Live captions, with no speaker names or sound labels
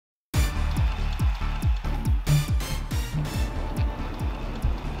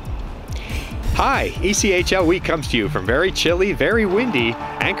Hi, ECHL Week comes to you from very chilly, very windy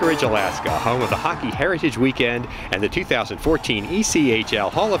Anchorage, Alaska, home of the Hockey Heritage Weekend and the 2014 ECHL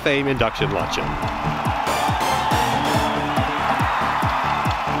Hall of Fame induction luncheon.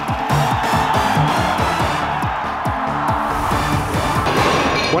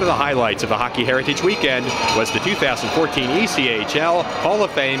 One of the highlights of the Hockey Heritage Weekend was the 2014 ECHL Hall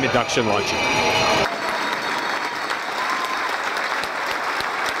of Fame induction luncheon.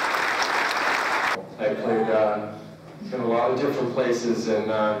 I played in a lot of different places, and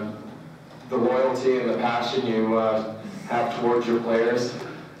the loyalty and the passion you have towards your players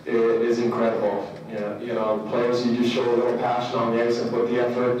is incredible. You know, players, you just show a little passion on the ice and put the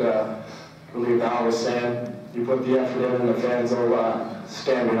effort. I believe Val was saying, you put the effort in and the fans will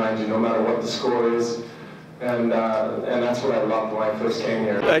stand behind you no matter what the score is. And that's what I loved when I first came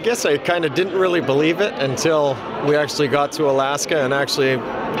here. I guess I kind of didn't really believe it until we actually got to Alaska, and actually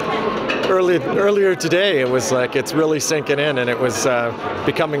earlier today it was like it's really sinking in, and it was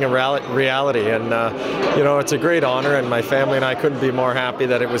becoming a reality. And you know, it's a great honor, and my family and I couldn't be more happy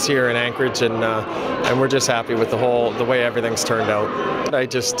that it was here in Anchorage, and we're just happy with the way everything's turned out. I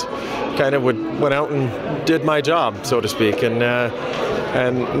just kind of went out and did my job, so to speak, and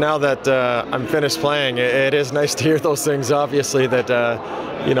now that I'm finished playing, it is nice to hear those things, obviously, that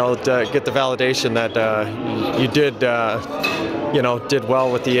you know, to get the validation that you did did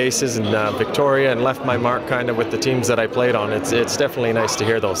well with the Aces and Victoria, and left my mark kind of with the teams that I played on. It's definitely nice to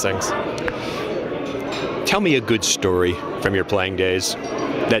hear those things. Tell me a good story from your playing days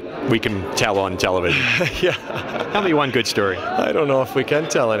that we can tell on television. Yeah. Tell me one good story. I don't know if we can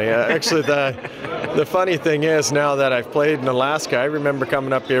tell any. Actually, the funny thing is, now that I've played in Alaska, I remember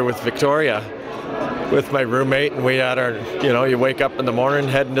coming up here with Victoria with my roommate, and we had our, you wake up in the morning,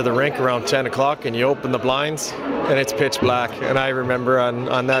 head into the rink around 10 o'clock, and you open the blinds, and it's pitch black. And I remember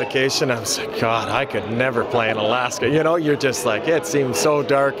on that occasion, I was like, God, I could never play in Alaska. You know, you're just like, it seems so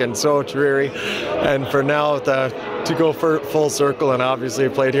dark and so dreary. And for now, to go for full circle, and obviously I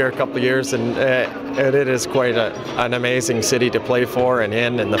played here a couple of years, and it is quite an amazing city to play for and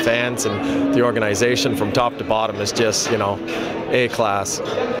in, and the fans and the organization from top to bottom is just, A-class.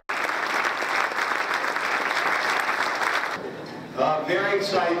 Very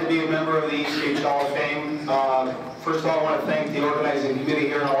excited to be a member of the ECHL Hall of Fame. First of all, I want to thank the organizing committee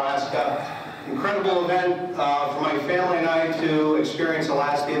here in Alaska. Incredible event for my family and I to experience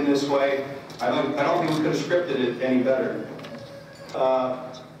Alaska in this way. I don't think we could have scripted it any better.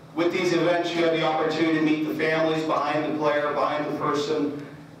 With these events, you have the opportunity to meet the families behind the player, behind the person.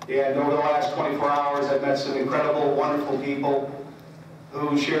 And over the last 24 hours, I've met some incredible, wonderful people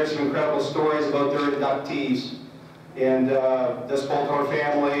who shared some incredible stories about their inductees. And the Spoltor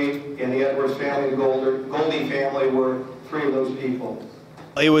family and the Edwards family, the Goldie family were three of those people.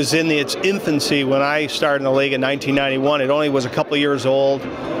 It was in its infancy when I started in the league in 1991. It only was a couple of years old.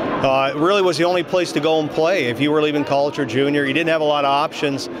 It really was the only place to go and play. If you were leaving college or junior, you didn't have a lot of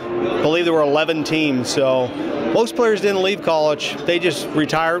options. I believe there were 11 teams, so most players didn't leave college. They just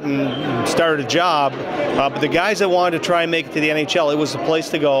retired and started a job. But the guys that wanted to try and make it to the NHL, it was the place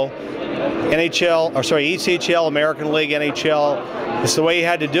to go. ECHL, American League, NHL, it's the way you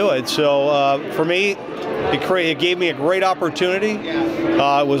had to do it. So for me, it gave me a great opportunity.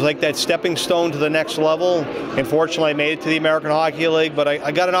 It was like that stepping stone to the next level. Unfortunately, I made it to the American Hockey League, but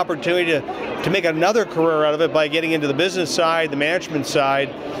I got an opportunity to make another career out of it by getting into the business side, the management side.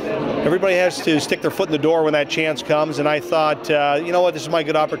 Everybody has to stick their foot in the door when that chance comes, and I thought, you know what, this is my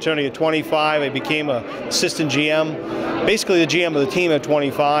good opportunity. At 25, I became an assistant GM, basically the GM of the team at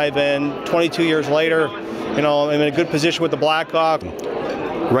 25, and 22 years later, I'm in a good position with the Blackhawks.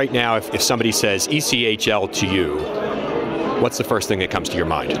 Right now, if somebody says ECHL to you, what's the first thing that comes to your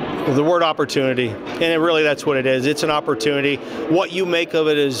mind? Well, the word opportunity, and really that's what it is. It's an opportunity. What you make of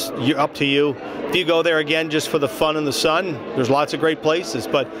it is up to you. If you go there again just for the fun and the sun, there's lots of great places,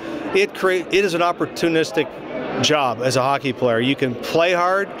 but it is an opportunistic job as a hockey player. You can play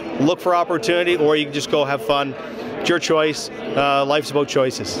hard, look for opportunity, or you can just go have fun. It's your choice. Life's about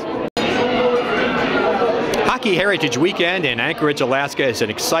choices. Hockey Heritage Weekend in Anchorage, Alaska is an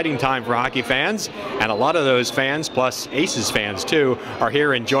exciting time for hockey fans, and a lot of those fans, plus Aces fans too, are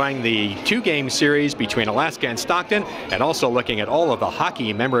here enjoying the two-game series between Alaska and Stockton, and also looking at all of the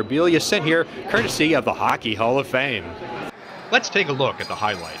hockey memorabilia sent here courtesy of the Hockey Hall of Fame. Let's take a look at the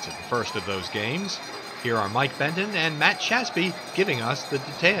highlights of the first of those games. Here are Mike Benton and Matt Shasby giving us the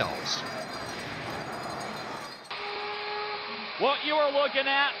details. What you are looking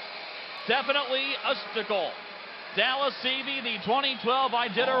at, definitely a stickle. Dallas Seavey, the 2012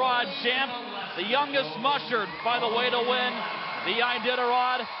 Iditarod champ, the youngest mushered by the way to win The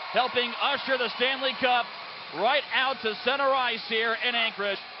Iditarod helping usher the Stanley Cup right out to center ice here in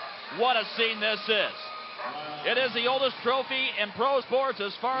Anchorage. What a scene this is. It is the oldest trophy in pro sports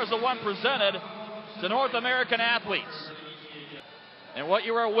as far as the one presented to North American athletes. And what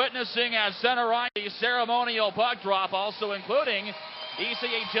you are witnessing as center ice, the ceremonial puck drop, also including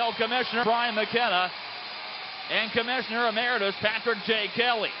ECHL Commissioner Brian McKenna and Commissioner Emeritus Patrick J.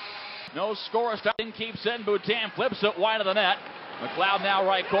 Kelly. No score. Stockton keeps in. Boutin flips it wide of the net. McLeod now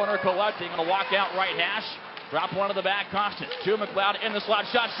right corner collecting on the walkout right hash. Drop one to the back. Constant to McLeod in the slot.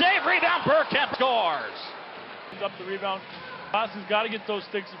 Shot save. Rebound. Burkemp scores. Up the rebound. Boston's got to get those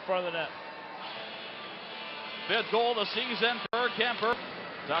sticks in front of the net. Fifth goal of the season for Kemper.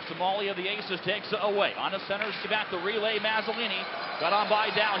 Tassamali of the Aces takes it away. On the center, back the relay. Mazzolini got on by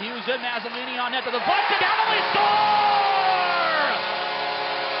Dow Hughes and Mazzolini on net to the deflection. Down the way. Score!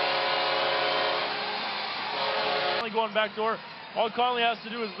 Going back door. All Connolly has to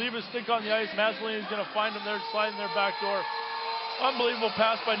do is leave his stick on the ice. Mazzolini's going to find him there, sliding their back door. Unbelievable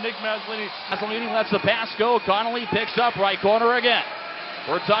pass by Nick Mazzolini. Mazzolini lets the pass go. Connolly picks up right corner again.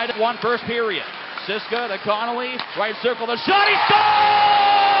 We're tied at 1 first period. Siska to Connolly. Right circle. The shot. He scores!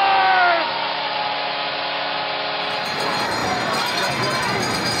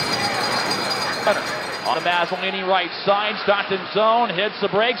 On the Mazzolini right side. Stockton zone. Hits the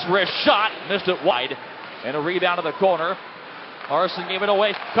brakes. Wrist shot. Missed it wide. And a rebound to the corner. Larson gave it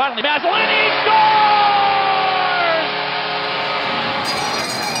away. Connolly. Mazzolini scores!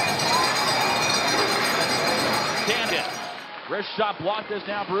 Camden. Wrist shot blocked is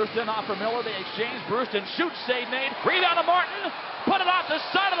now Brewston off for Miller. They exchange. Brewston shoots. Save made. Rebound to Martin. Put it off the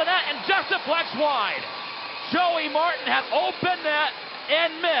side of the net and just deflects wide. Joey Martin had open net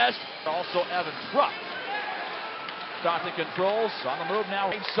and missed. Also Evan Truck. Stockton controls. On the move now.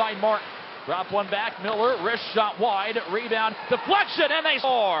 Right side Martin. Drop one back. Miller. Wrist shot wide. Rebound. Deflection and they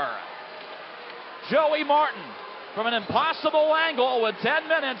score. Joey Martin from an impossible angle with 10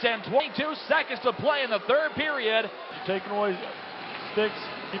 minutes and 22 seconds to play in the third period. Taking away sticks,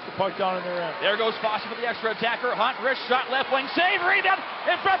 keep the puck down in their end. There goes Foster for the extra attacker. Hunt, wrist shot, left wing, save, rebound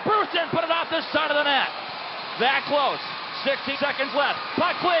in front. Brewston put it off this side of the net. That close. 16 seconds left.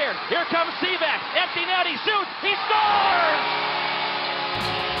 Puck cleared. Here comes Seaback. Empty net. He shoots. He scores!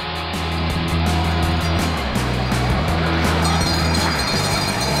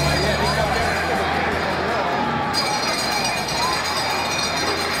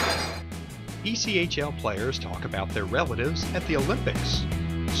 ECHL players talk about their relatives at the Olympics.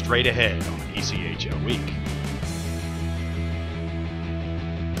 Straight ahead on ECHL Week.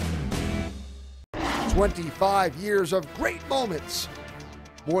 25 years of great moments.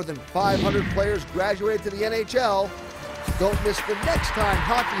 More than 500 players graduated to the NHL. Don't miss the next time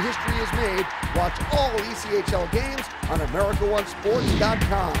hockey history is made. Watch all ECHL games on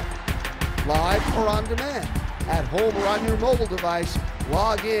AmericaOneSports.com. Live or on demand. At home or on your mobile device,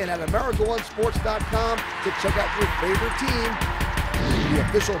 log in at AmericaOneSports.com to check out your favorite team. The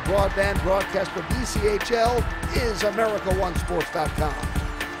official broadband broadcaster of ECHL is AmericaOneSports.com.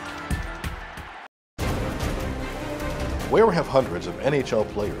 Where have hundreds of NHL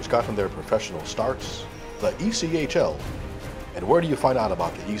players gotten their professional starts? The ECHL. And where do you find out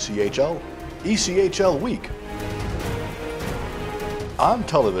about the ECHL? ECHL Week. On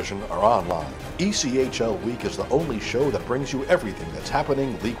television or online, ECHL Week is the only show that brings you everything that's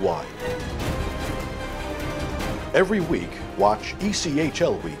happening league-wide. Every week, watch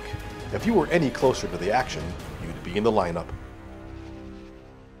ECHL Week. If you were any closer to the action, you'd be in the lineup.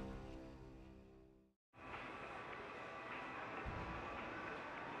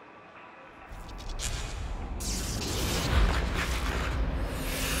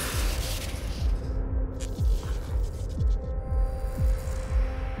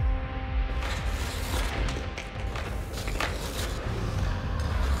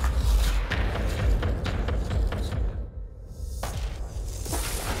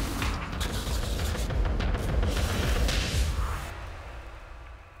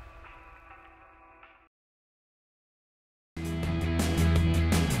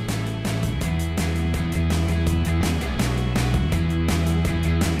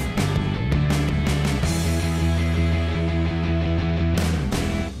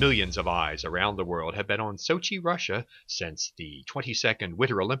 Millions of eyes around the world have been on Sochi, Russia since the 22nd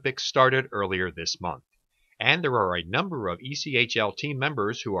Winter Olympics started earlier this month. And there are a number of ECHL team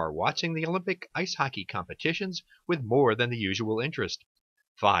members who are watching the Olympic ice hockey competitions with more than the usual interest.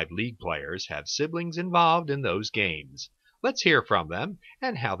 5 league players have siblings involved in those games. Let's hear from them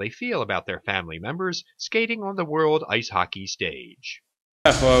and how they feel about their family members skating on the world ice hockey stage.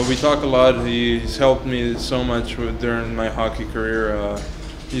 We talk a lot. He's helped me so much during my hockey career.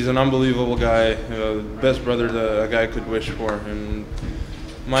 He's an unbelievable guy, best brother that a guy could wish for. And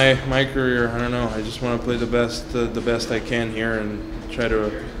my career, I don't know. I just want to play the best I can here and try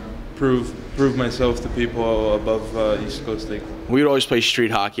to prove myself to people above East Coast League. We would always play street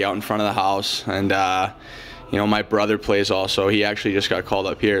hockey out in front of the house, and you know, my brother plays also. He actually just got called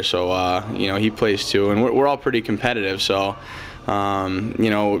up here, so you know, he plays too, and we're all pretty competitive. So you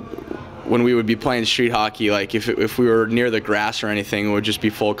know, when we would be playing street hockey, like if we were near the grass or anything, it would just be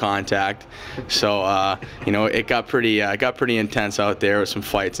full contact. So you know, it got pretty intense out there with some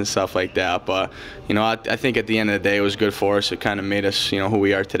fights and stuff like that. But you know, I think at the end of the day, it was good for us. It kind of made us, you know, who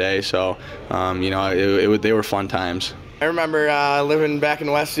we are today. So you know, they were fun times. I remember living back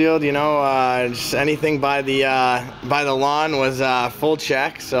in Westfield, you know, just anything by the lawn was full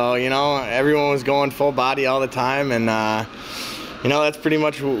check. So, you know, everyone was going full body all the time, and you know, that's pretty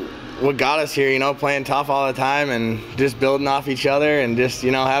much what got us here, you know, playing tough all the time and just building off each other and just, you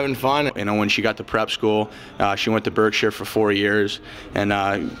know, having fun. You know, when she got to prep school, she went to Berkshire for 4 years, and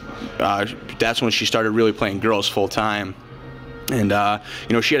that's when she started really playing girls full time. And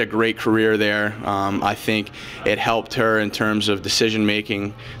you know, she had a great career there. I think it helped her in terms of decision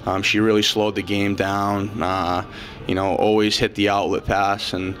making. She really slowed the game down. You know, always hit the outlet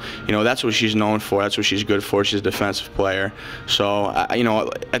pass, and you know, that's what she's known for. That's what she's good for. She's a defensive player. So you know,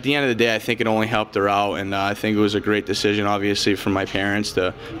 at the end of the day, I think it only helped her out, and I think it was a great decision, obviously, for my parents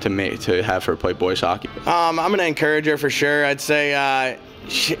to have her play boys hockey. I'm gonna encourage her for sure. I'd say.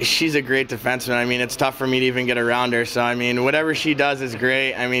 She's a great defenseman. I mean, it's tough for me to even get around her. So I mean, whatever she does is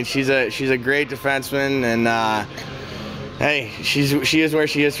great. I mean, she's a great defenseman, and hey, she is where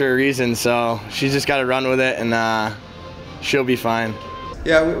she is for a reason. So she's just got to run with it, and she'll be fine.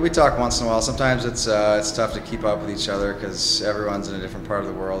 Yeah, we talk once in a while. Sometimes it's tough to keep up with each other because everyone's in a different part of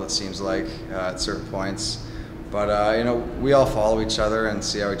the world. It seems like at certain points, but you know, we all follow each other and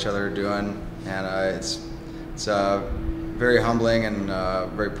see how each other are doing, and it's very humbling and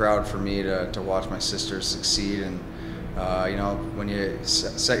very proud for me to watch my sisters succeed. And you know, when you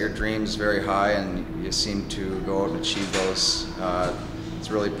set your dreams very high and you seem to go out and achieve those, it's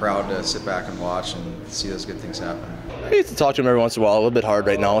really proud to sit back and watch and see those good things happen. I get to talk to them every once in a while. A little bit hard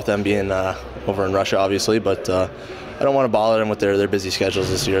right now with them being over in Russia, obviously, but I don't want to bother them with their busy schedules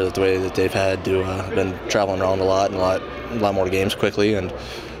this year, the way that they've had to been traveling around a lot and a lot more games quickly. And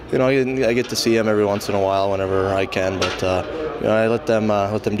you know, I get to see them every once in a while whenever I can, but you know, I let them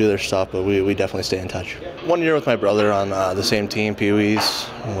do their stuff. But we definitely stay in touch. 1 year with my brother on the same team, Pee Wees,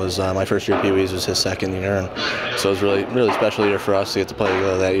 was my first year. Pee Wees was his second year, and so it was really special year for us to get to play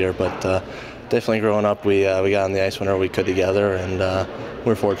together that year. But definitely growing up, we got on the ice whenever we could together, and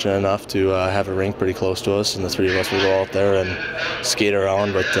we're fortunate enough to have a rink pretty close to us, and the three of us would go out there and skate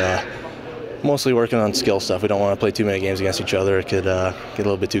around, but. Mostly working on skill stuff. We don't want to play too many games against each other. It could get a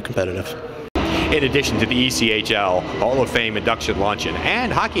little bit too competitive. In addition to the ECHL Hall of Fame induction luncheon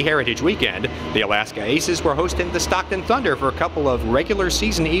and Hockey Heritage Weekend, the Alaska Aces were hosting the Stockton Thunder for a couple of regular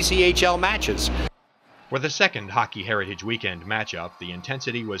season ECHL matches. For the second Hockey Heritage Weekend matchup, the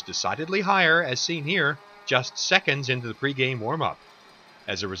intensity was decidedly higher, as seen here, just seconds into the pregame warm-up.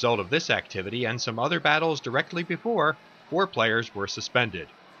 As a result of this activity and some other battles directly before, 4 players were suspended.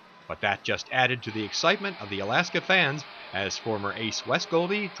 But that just added to the excitement of the Alaska fans as former ace Wes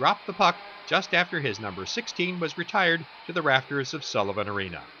Goldie dropped the puck just after his number 16 was retired to the rafters of Sullivan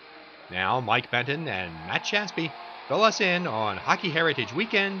Arena. Now Mike Benton and Matt Shaspy fill us in on Hockey Heritage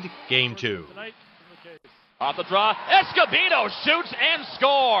Weekend Game 2. Off the draw, Escobedo shoots and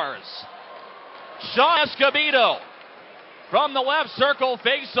scores! Sean Escobedo from the left circle,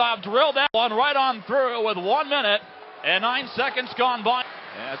 face-off, drilled that one right on through with 1 minute and 9 seconds gone by.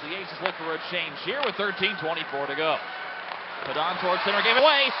 As the Aces look for a change here with 13:24 to go. Padon towards center, gave it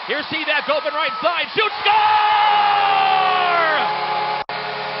away. Here's Seaback open right side. Shoot, score!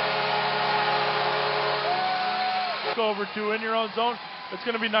 Go over 2 in your own zone. It's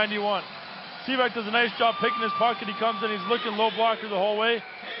going to be 91. Seaback does a nice job picking his pocket. He comes in, he's looking low blocker the whole way.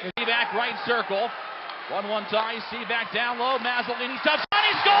 Seaback right circle. 1-1 tie. Seaback down low. Mazzolini touch. And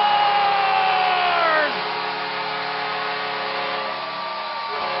he scores!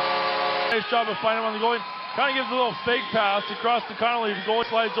 Nice job of finding him on the goalie. Kind of gives a little fake pass across to Connolly. The goalie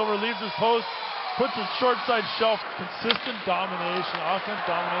slides over, leaves his post, puts his short side shelf. Consistent domination, offense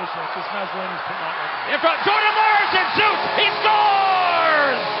domination. Like this Mazzolini's putting on right. In front, Jordan Morrison shoots. He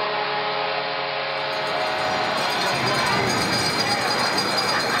scores!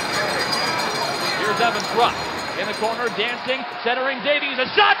 Here's Evan Truck in the corner, dancing, centering Davies.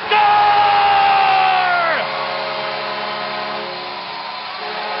 A shot, score!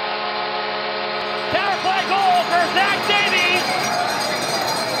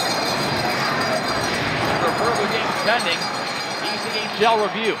 pending ECHL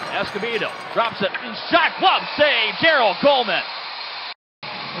review. Escobedo drops it. Shot, glove save. Gerald Coleman.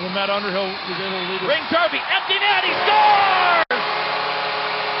 And then Matt Underhill was able to lead it. Ring Turvey, empty net, he scores!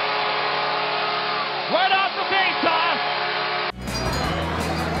 Right off the face off.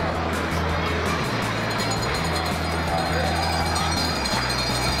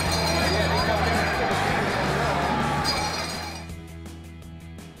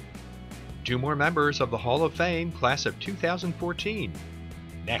 Two more members of the Hall of Fame, class of 2014.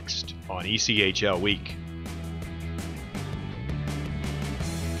 Next on ECHL Week.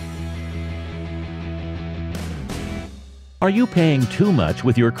 Are you paying too much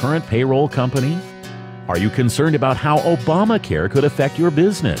with your current payroll company? Are you concerned about how Obamacare could affect your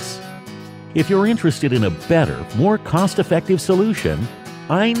business? If you're interested in a better, more cost-effective solution,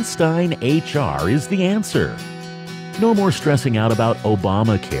 Einstein HR is the answer. No more stressing out about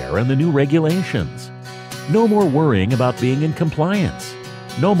Obamacare and the new regulations. No more worrying about being in compliance.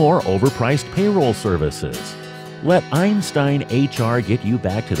 No more overpriced payroll services. Let Einstein HR get you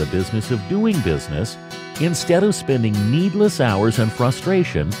back to the business of doing business instead of spending needless hours and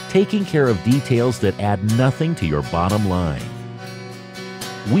frustration taking care of details that add nothing to your bottom line.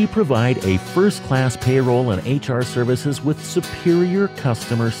 We provide a first-class payroll and HR services with superior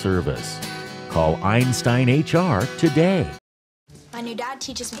customer service. Call Einstein HR today. My new dad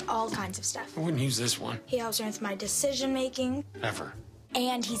teaches me all kinds of stuff. I wouldn't use this one. He helps me with my decision making. Ever.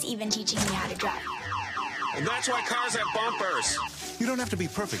 And he's even teaching me how to drive. And that's why cars have bumpers. You don't have to be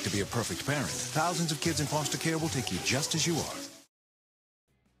perfect to be a perfect parent. Thousands of kids in foster care will take you just as you are.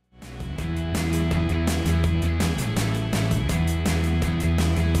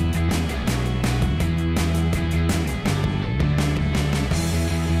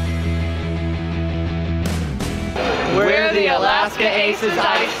 We're the Alaska Aces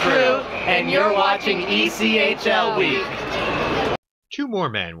Ice Crew, and you're watching ECHL Week. Two more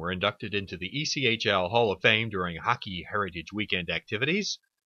men were inducted into the ECHL Hall of Fame during Hockey Heritage Weekend activities.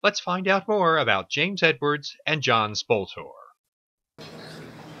 Let's find out more about James Edwards and John Spoltor.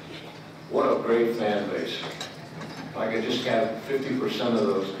 What a great fan base. If I could just have 50% of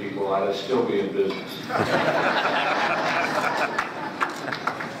those people, I'd still be in business.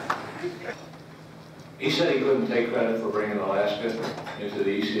 He said he couldn't take credit for bringing Alaska into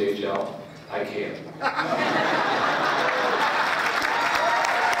the ECHL. I can't.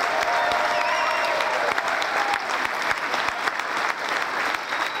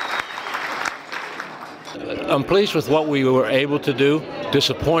 I'm pleased with what we were able to do,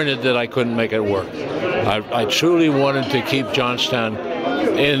 disappointed that I couldn't make it work. I truly wanted to keep Johnstown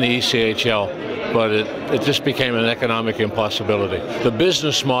in the ECHL, but it just became an economic impossibility. The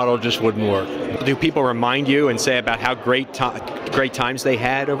business model just wouldn't work. Do people remind you and say about how great times they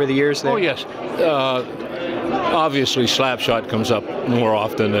had over the years there? Oh, yes. Obviously, Slapshot comes up more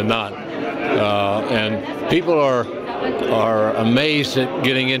often than not. And people are amazed at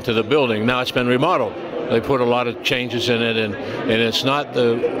getting into the building. Now it's been remodeled. They put a lot of changes in it, and it's not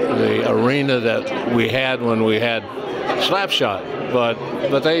the arena that we had when we had Slapshot.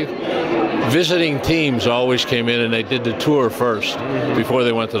 But they visiting teams always came in and they did the tour first before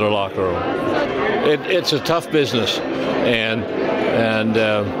they went to the locker room. It's a tough business, and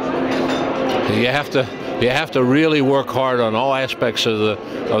you have to really work hard on all aspects of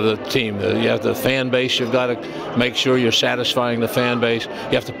the team. You have the fan base. You've got to make sure you're satisfying the fan base.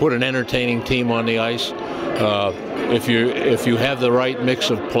 You have to put an entertaining team on the ice. If you have the right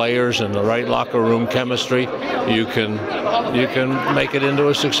mix of players and the right locker room chemistry, you can make it into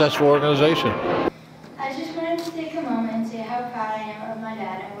a successful organization. I just wanted to take a moment and say how proud I am of my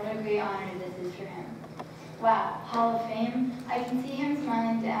dad and what a great honor this is for him. Wow, Hall of Fame. I can see him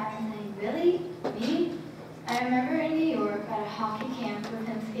smiling down and saying, really? Me? I remember in New York at a hockey camp with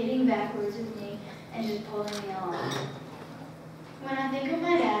him skating backwards with me and just pulling me along. When I think of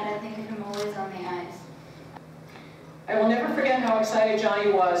my dad, I think of him always on the ice. I will never forget how excited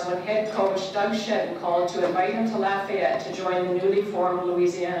Johnny was when head coach Doug Shedden called to invite him to Lafayette to join the newly formed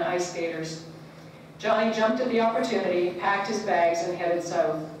Louisiana Ice Skaters. Johnny jumped at the opportunity, packed his bags, and headed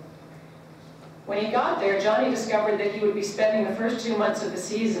south. When he got there, Johnny discovered that he would be spending the first 2 months of the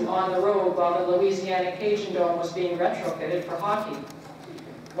season on the road while the Louisiana Cajun Dome was being retrofitted for hockey.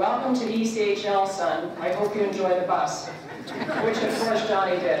 Welcome to the ECHL, son. I hope you enjoy the bus. Which, of course,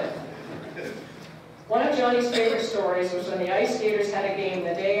 Johnny did. One of Johnny's favorite stories was when the ice skaters had a game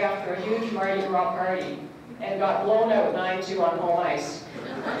the day after a huge Mardi Gras party and got blown out 9-2 on home ice.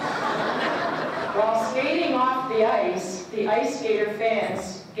 While skating off the ice skater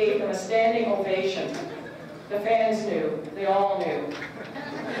fans gave them a standing ovation. The fans knew. They all knew.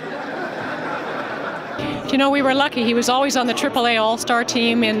 You know, we were lucky. He was always on the AAA All-Star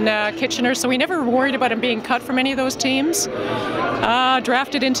team in Kitchener, so we never worried about him being cut from any of those teams.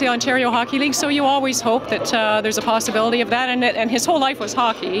 Drafted into the Ontario Hockey League, so you always hope that there's a possibility of that. And his whole life was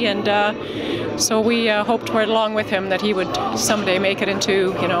hockey, and so we hoped right along with him that he would someday make it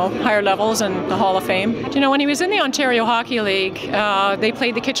into, you know, higher levels and the Hall of Fame. You know, when he was in the Ontario Hockey League, they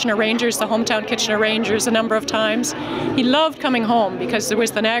played the Kitchener Rangers, the hometown Kitchener Rangers, a number of times. He loved coming home because there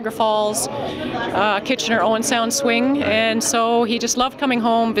was the Niagara Falls, Kitchener Owen Sound swing, and so he just loved coming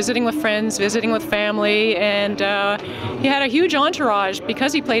home, visiting with friends, visiting with family, and he had a huge entourage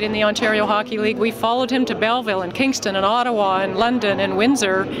because he played in the Ontario Hockey League. We followed him to Belleville and Kingston and Ottawa and London and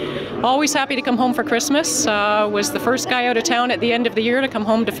Windsor. Always happy to come home for Christmas. Was the first guy out of town at the end of the year to come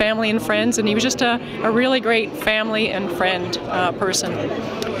home to family and friends, and he was just a really great family and friend person.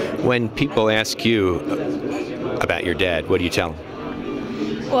 When people ask you about your dad, what do you tell them?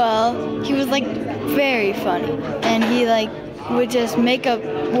 Well, he was like very funny, and he like would just make up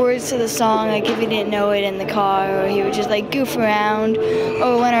words to the song, like if he didn't know it in the car, or he would just like goof around,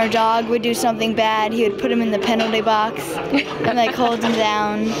 or when our dog would do something bad, he would put him in the penalty box and like hold him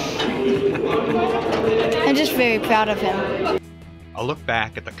down. I'm just very proud of him. A look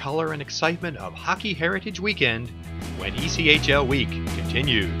back at the color and excitement of Hockey Heritage Weekend when ECHL Week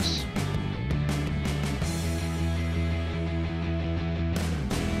continues.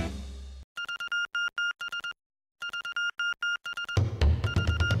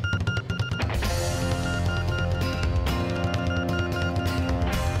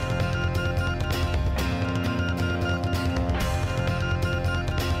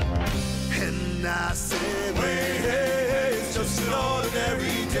 And I say, hey, it's just an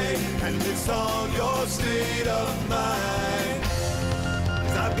ordinary day, and it's all your state of mind.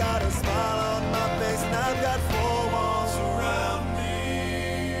 'Cause I've got a smile on my face, and I've got four walls around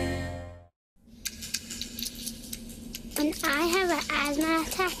me. When I have an asthma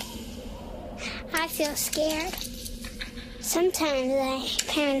attack, I feel scared. Sometimes my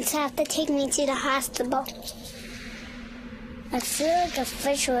parents have to take me to the hospital. I feel like a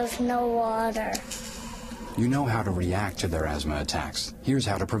fish with no water. You know how to react to their asthma attacks. Here's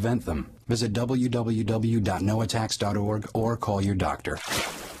how to prevent them. Visit www.noattacks.org or call your doctor.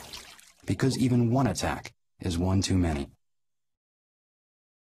 Because even one attack is one too many.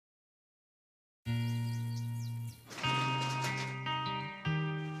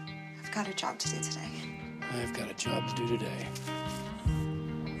 I've got a job to do today. I've got a job to do today.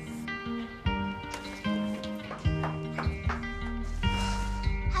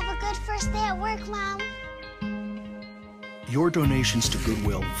 Have a good first day at work, Mom. Your donations to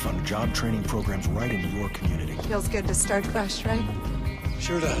Goodwill fund job training programs right in your community. Feels good to start fresh, right?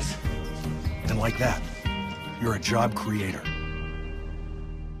 Sure does. And like that, you're a job creator.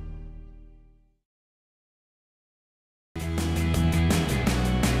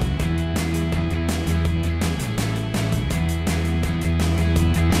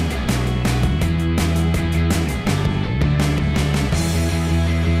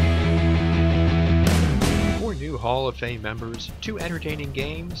 Hall of Fame members, 2 entertaining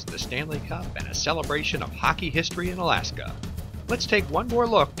games, the Stanley Cup, and a celebration of hockey history in Alaska. Let's take one more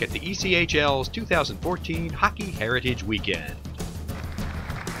look at the ECHL's 2014 Hockey Heritage Weekend. So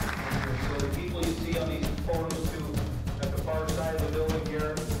the people you see on these photos too, at the far side of the building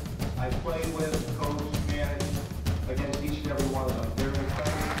here, I played with, coached, managed against each and every one of them. They're incredible.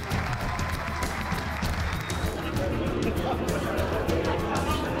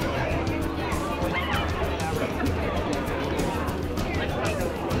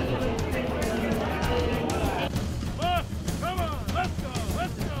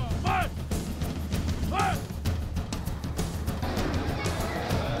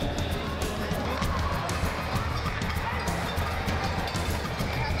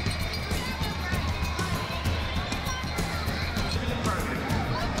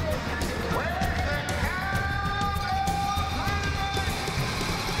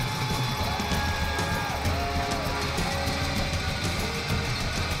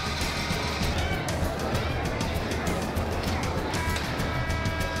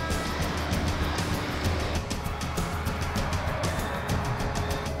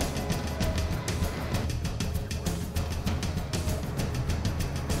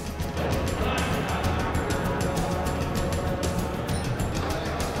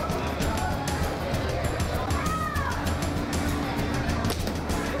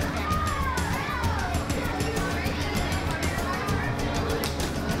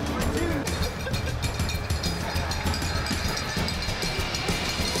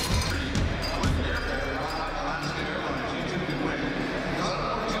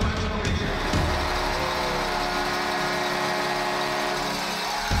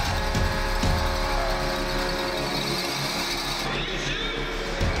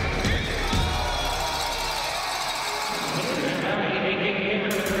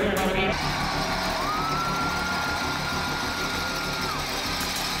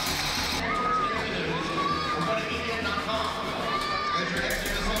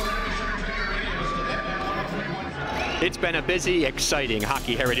 It's been a busy, exciting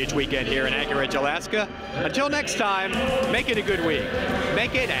Hockey Heritage Weekend here in Anchorage, Alaska. Until next time, make it a good week.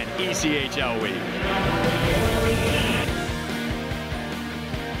 Make it an ECHL week.